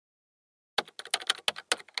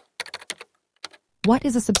What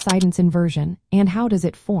is a subsidence inversion, and how does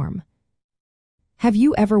it form? Have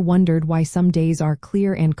you ever wondered why some days are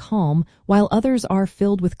clear and calm while others are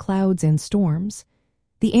filled with clouds and storms?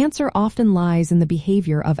 The answer often lies in the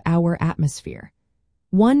behavior of our atmosphere.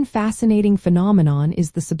 One fascinating phenomenon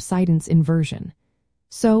is the subsidence inversion.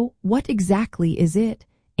 So, what exactly is it,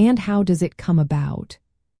 and how does it come about?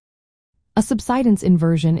 A subsidence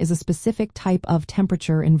inversion is a specific type of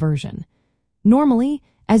temperature inversion. Normally,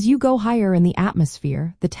 as you go higher in the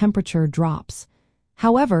atmosphere, the temperature drops.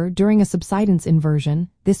 However, during a subsidence inversion,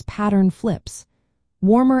 this pattern flips.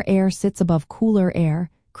 Warmer air sits above cooler air,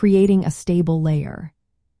 creating a stable layer.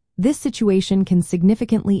 This situation can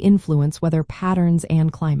significantly influence weather patterns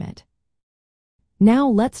and climate. Now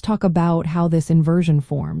let's talk about how this inversion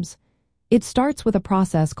forms. It starts with a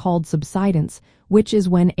process called subsidence, which is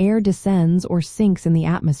when air descends or sinks in the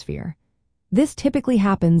atmosphere. This typically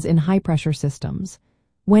happens in high-pressure systems.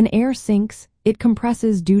 When air sinks, it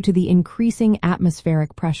compresses due to the increasing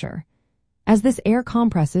atmospheric pressure. As this air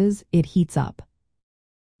compresses, it heats up.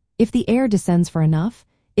 If the air descends for enough,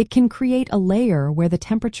 it can create a layer where the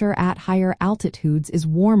temperature at higher altitudes is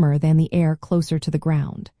warmer than the air closer to the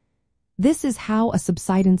ground. This is how a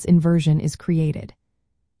subsidence inversion is created.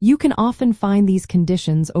 You can often find these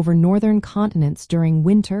conditions over northern continents during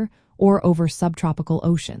winter or over subtropical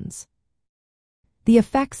oceans. The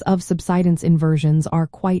effects of subsidence inversions are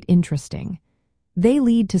quite interesting. They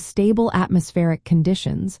lead to stable atmospheric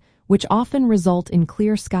conditions, which often result in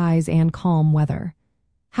clear skies and calm weather.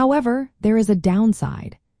 However, there is a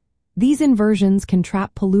downside. These inversions can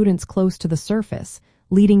trap pollutants close to the surface,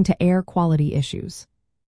 leading to air quality issues.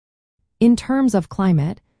 In terms of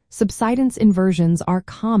climate, subsidence inversions are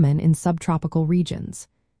common in subtropical regions.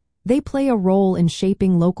 They play a role in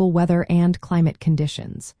shaping local weather and climate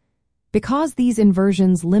conditions. Because these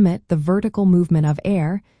inversions limit the vertical movement of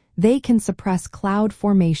air, they can suppress cloud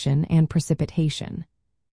formation and precipitation.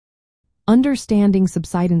 Understanding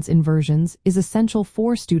subsidence inversions is essential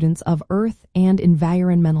for students of Earth and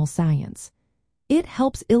environmental science. It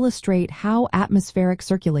helps illustrate how atmospheric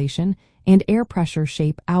circulation and air pressure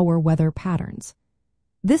shape our weather patterns.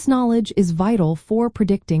 This knowledge is vital for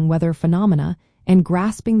predicting weather phenomena and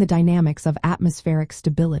grasping the dynamics of atmospheric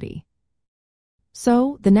stability.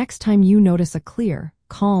 So, the next time you notice a clear,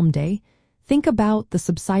 calm day, think about the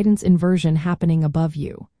subsidence inversion happening above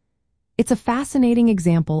you. It's a fascinating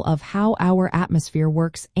example of how our atmosphere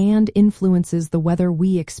works and influences the weather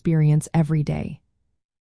we experience every day.